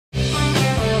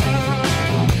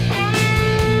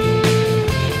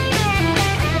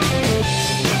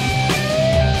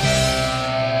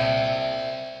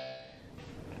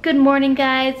Good morning,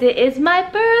 guys. It is my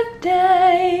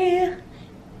birthday.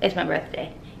 It's my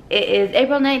birthday. It is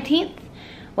April 19th,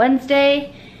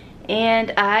 Wednesday,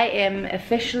 and I am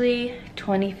officially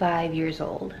 25 years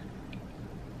old.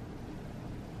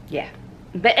 Yeah.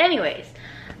 But anyways,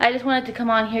 I just wanted to come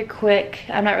on here quick.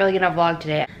 I'm not really gonna vlog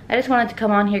today. I just wanted to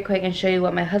come on here quick and show you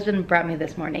what my husband brought me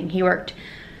this morning. He worked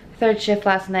third shift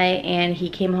last night and he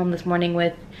came home this morning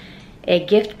with a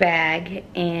gift bag,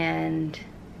 and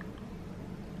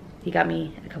he got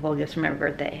me a couple of gifts for my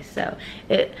birthday. So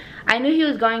I knew he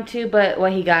was going to, but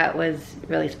what he got was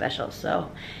really special. So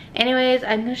anyways,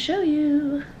 I'm gonna show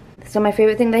you. So my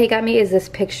favorite thing that he got me is this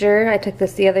picture. I took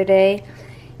this the other day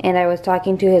and I was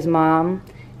talking to his mom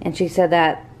and she said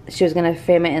that she was gonna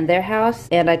frame it in their house,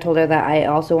 and I told her that I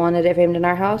also wanted it framed in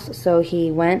our house. So he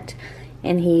went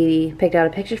and he picked out a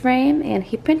picture frame and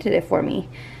he printed it for me.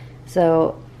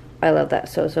 So I love that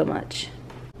so much.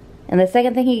 And the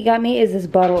second thing he got me is this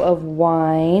bottle of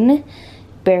wine,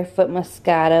 Barefoot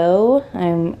Moscato.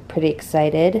 I'm pretty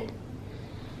excited.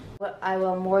 I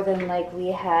will more than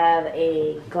likely have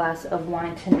a glass of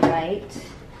wine tonight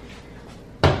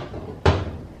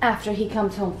after he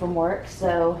comes home from work,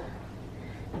 so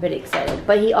I'm pretty excited.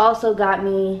 But he also got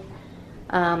me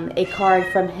a card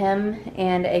from him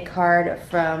and a card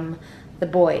from the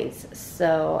boys.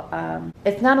 So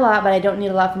it's not a lot, but I don't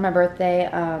need a lot for my birthday.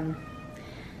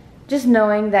 Just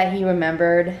knowing that he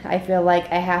remembered, I feel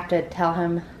like I have to tell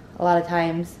him a lot of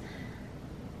times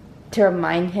to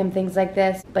remind him things like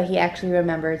this, but he actually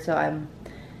remembered, so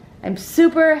I'm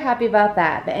super happy about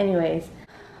that. But anyways,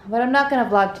 but I'm not gonna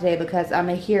vlog today because I'm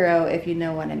a hero, if you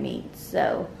know what I mean.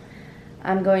 So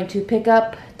I'm going to pick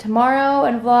up tomorrow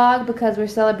and vlog because we're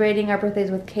celebrating our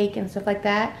birthdays with cake and stuff like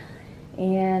that.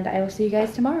 And I will see you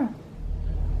guys tomorrow.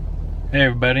 Hey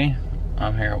everybody,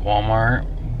 I'm here at Walmart,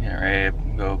 getting ready to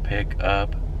go pick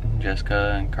up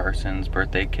Jessica and Carson's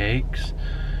birthday cakes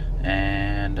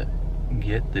and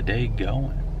get the day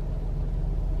going.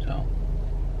 So,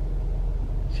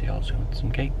 see y'all soon with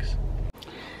some cakes.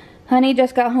 Honey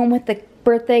just got home with the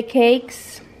birthday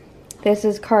cakes. This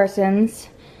is Carson's.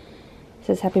 It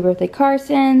says happy birthday,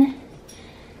 Karson.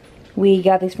 We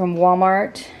got these from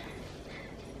Walmart.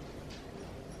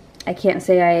 I can't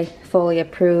say I fully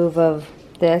approve of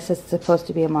this. It's supposed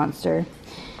to be a monster,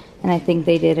 and I think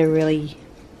they did a really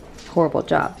horrible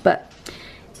job, but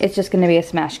it's just gonna be a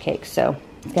smash cake, so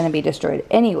it's gonna be destroyed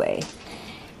anyway.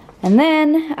 And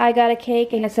then I got a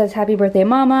cake and it says happy birthday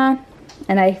mama,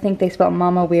 and I think they spelled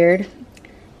mama weird.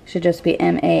 Should just be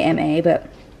M-A-M-A, but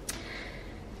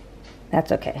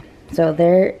that's okay. So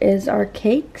there is our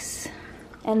cakes.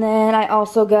 And then I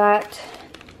also got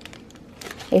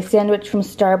a sandwich from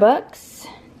Starbucks.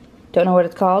 Don't know what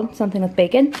it's called, something with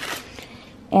bacon.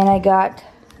 And I got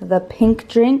the pink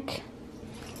drink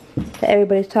that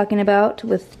everybody's talking about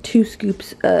with 2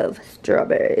 scoops of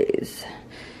strawberries.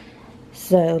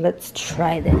 So let's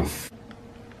try this.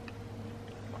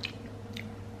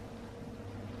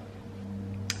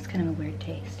 It's kind of a weird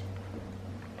taste.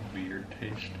 Weird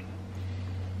taste.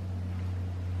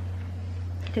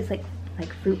 It tastes like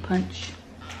fruit punch.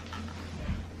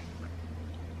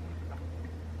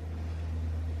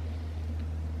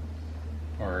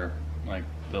 Or like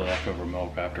the leftover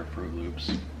milk after Fruit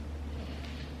Loops.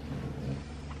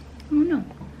 Oh no.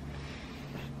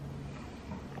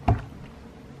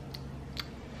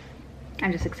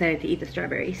 I'm just excited to eat the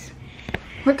strawberries.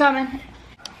 We're coming.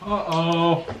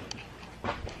 Uh-oh.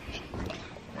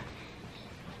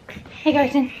 Hey,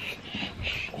 Karson.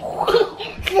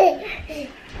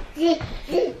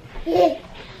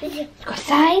 Let's go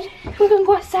outside. We're gonna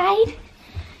go outside.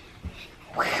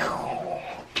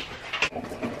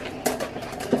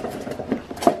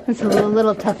 It's a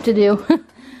little tough to do.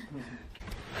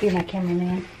 You're my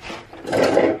cameraman.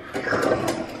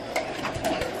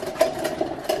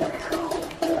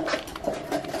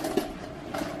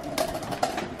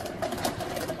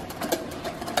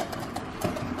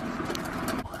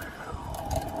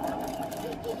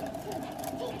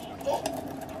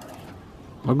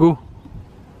 Magoo.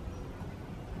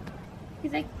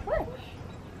 He's like, what?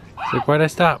 He's like, why'd I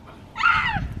stop?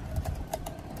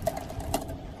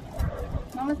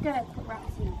 Mama's gotta put rock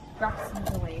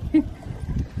seeds away.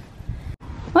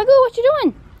 Magoo, what you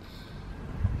doing?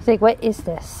 He's like, what is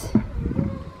this?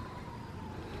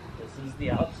 This is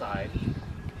the outside.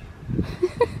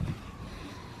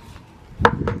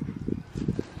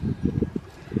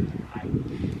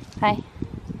 Hi.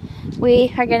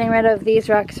 We are getting rid of these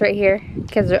rocks right here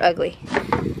because they're ugly.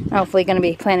 Hopefully gonna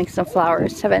be planting some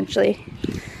flowers eventually.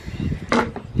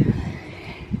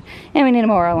 And we need to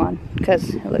mow our lawn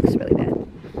because it looks really bad.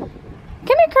 Come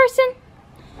here, Karson.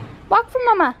 Walk for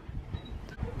Mama.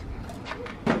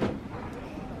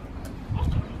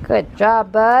 Good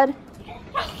job, bud.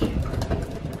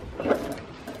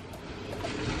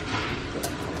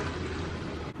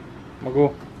 We'll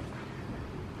go.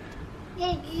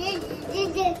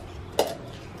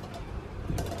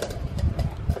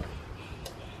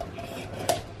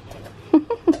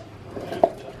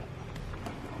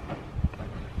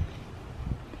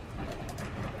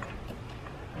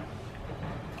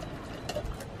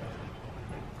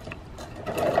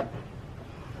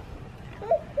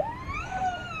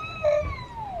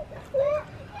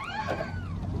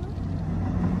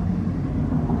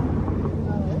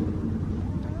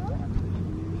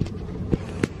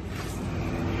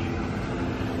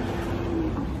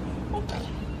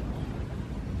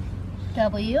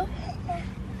 W.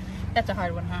 That's a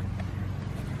hard one, huh?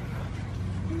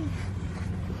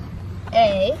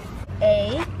 A.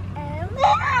 A.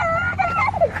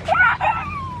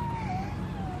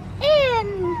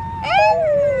 N.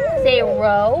 Say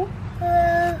row.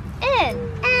 N.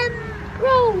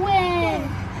 Rowan.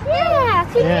 Yeah,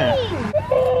 say name.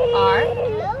 R.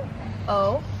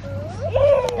 O.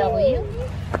 W.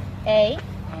 A.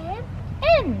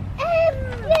 N.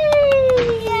 Yay!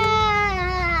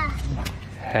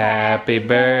 Happy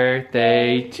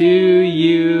birthday to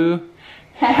you.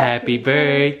 Happy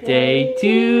birthday to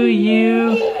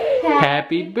you.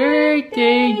 Happy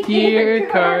birthday, dear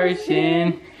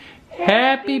Karson.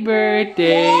 Happy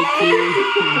birthday to you.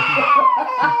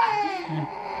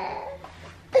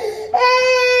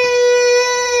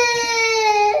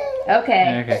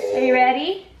 Okay. Are you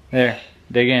ready? There,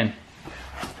 dig in.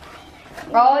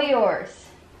 All yours.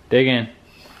 Dig in.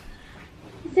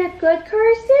 Is that good,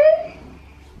 Karson?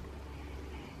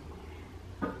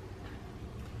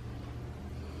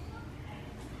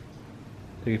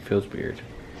 I think it feels weird.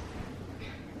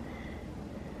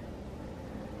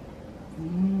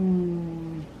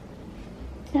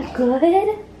 Is that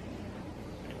good?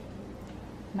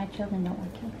 My children don't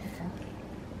like cake, so.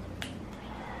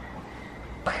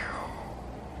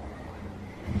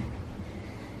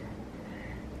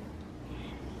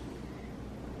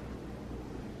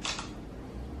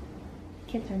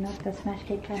 Kids are not the smash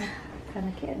cake kind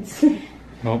of kids.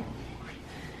 Nope.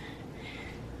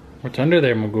 What's under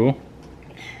there, Magoo?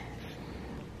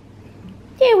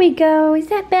 There we go. Is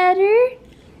that better?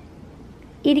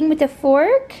 Eating with a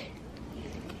fork?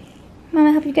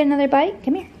 Mama, help you get another bite?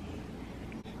 Come here.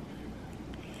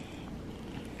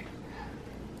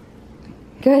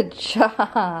 Good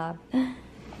job.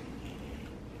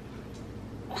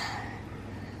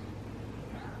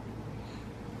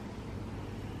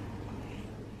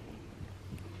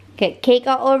 Get cake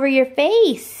all over your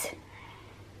face.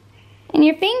 And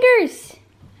your fingers.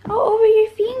 All over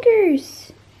your fingers.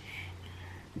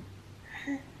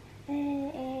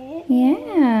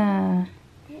 Yeah.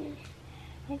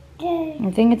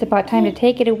 I think it's about time to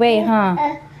take it away, huh?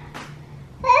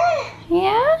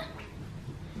 Yeah?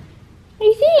 What do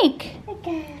you think?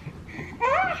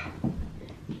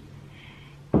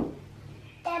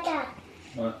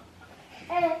 What?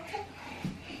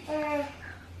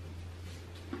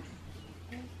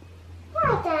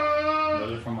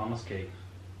 Those are from Mama's cake.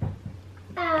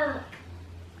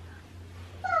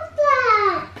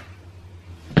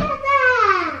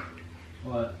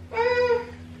 What?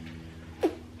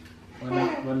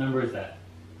 What number is that?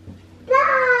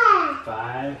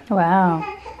 5? Wow.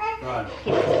 Rod.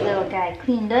 Get this little guy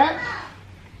cleaned up.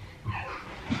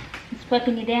 He's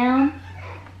wiping you down.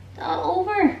 All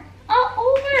over. All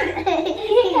over.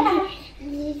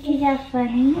 Is that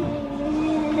funny?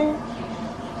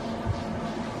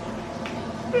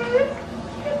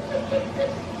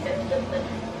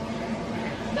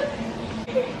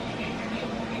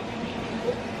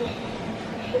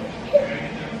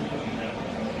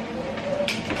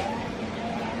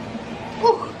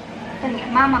 Ooh, gonna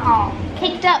get Mama all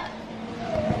caked up.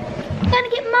 Gonna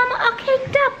get Mama all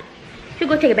caked up. Should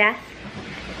we go take a bath?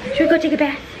 Should we go take a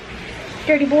bath?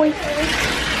 Dirty boy.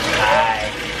 Hi.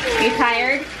 You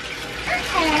tired?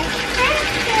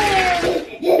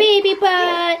 Baby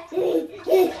butt.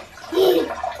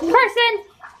 Karson.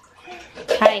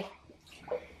 Hi.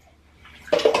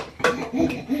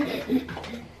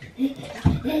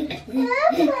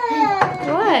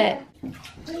 What?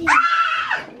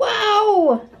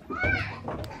 Wow.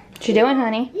 What you doing,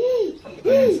 honey?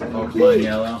 Pokemon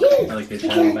yellow. Like they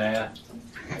had a bath.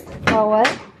 Oh,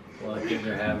 what? Well, the kids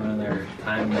are having their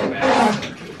time in their bath.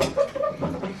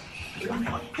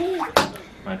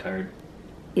 Am I tired?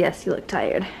 Yes, you look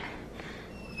tired.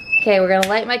 Okay, we're gonna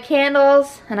light my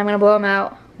candles and I'm gonna blow them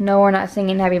out. No, we're not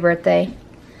singing happy birthday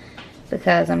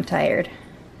because I'm tired.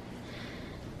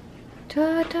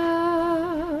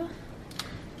 Ta-ta!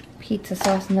 Pizza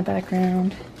sauce in the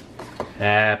background.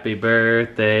 Happy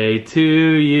birthday to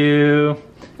you.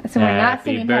 So we're not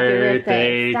singing happy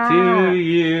birthday. To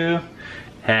you.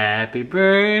 Happy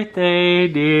birthday,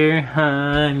 dear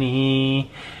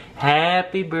honey.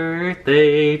 Happy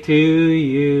birthday to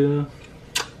you.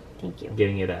 Thank you. I'm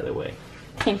getting it out of the way.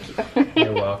 Thank you.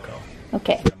 You're welcome.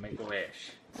 Okay. Make a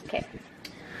wish. Okay.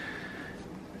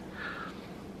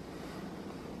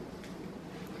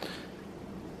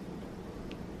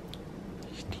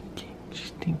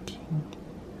 She's thinking.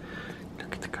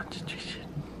 Look at the concentration.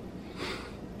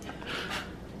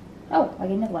 Oh, I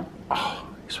get another one. Oh,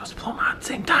 you're supposed to blow them out at the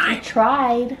same time. I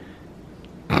tried.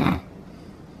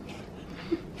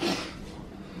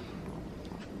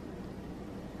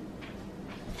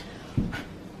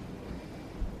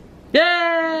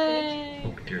 Yay!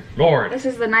 Oh, dear Lord. This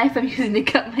is the knife I'm using to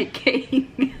cut my cake.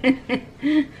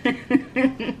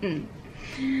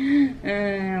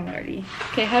 Lordy.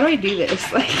 Okay, how do I do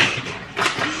this? Like,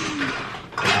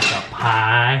 That's a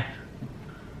pie.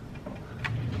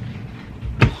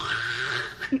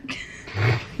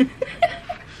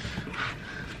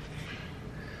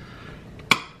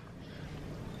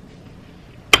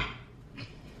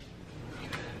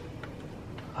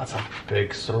 That's a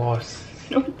big sauce.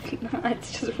 no, it's not.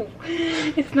 It's just,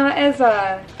 it's not as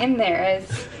in there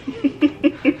as.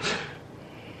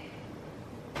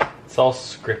 It's all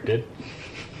scripted.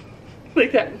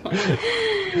 Like that one.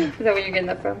 Is that where you're getting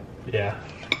that from? Yeah.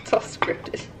 It's all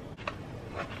scripted.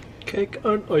 Cake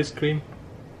and ice cream.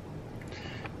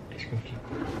 Ice cream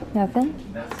cake. Nothing?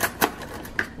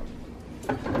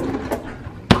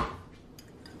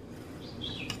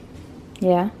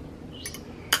 Yeah.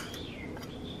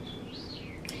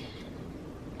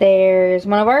 There's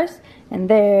one of ours, and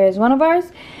there's one of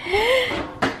ours.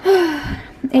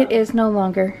 It is no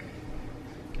longer.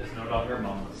 It's no longer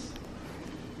Mama's.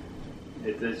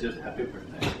 It is just happy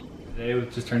birthday. Today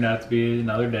just turned out to be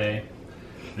another day.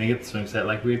 We didn't get the swing set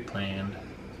like we had planned,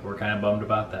 so we're kind of bummed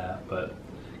about that, but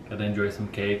got to enjoy some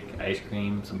cake, ice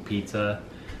cream, some pizza.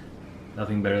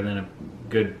 Nothing better than a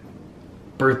good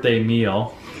birthday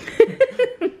meal.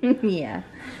 Yeah.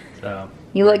 So.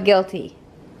 You look guilty.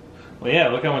 Well, yeah,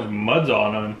 look how much mud's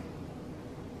on him.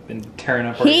 Been tearing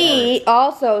up our He yard.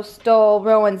 also stole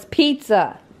Rowan's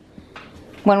pizza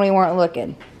when we weren't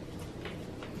looking.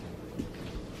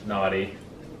 Naughty.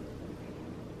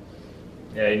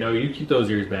 Yeah, you know, you keep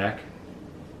those ears back.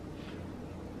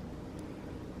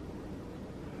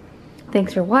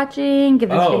 Thanks for watching. Give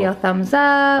this video a thumbs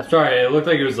up. Sorry, it looked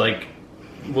like it was like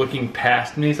looking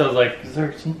past me, so I was like, is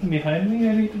there something behind me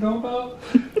I need to know about?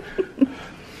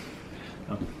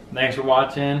 Thanks for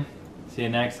watching. See you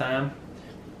next time.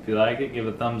 If you like it, give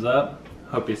a thumbs up.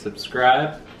 Hope you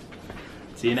subscribe.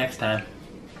 See you next time.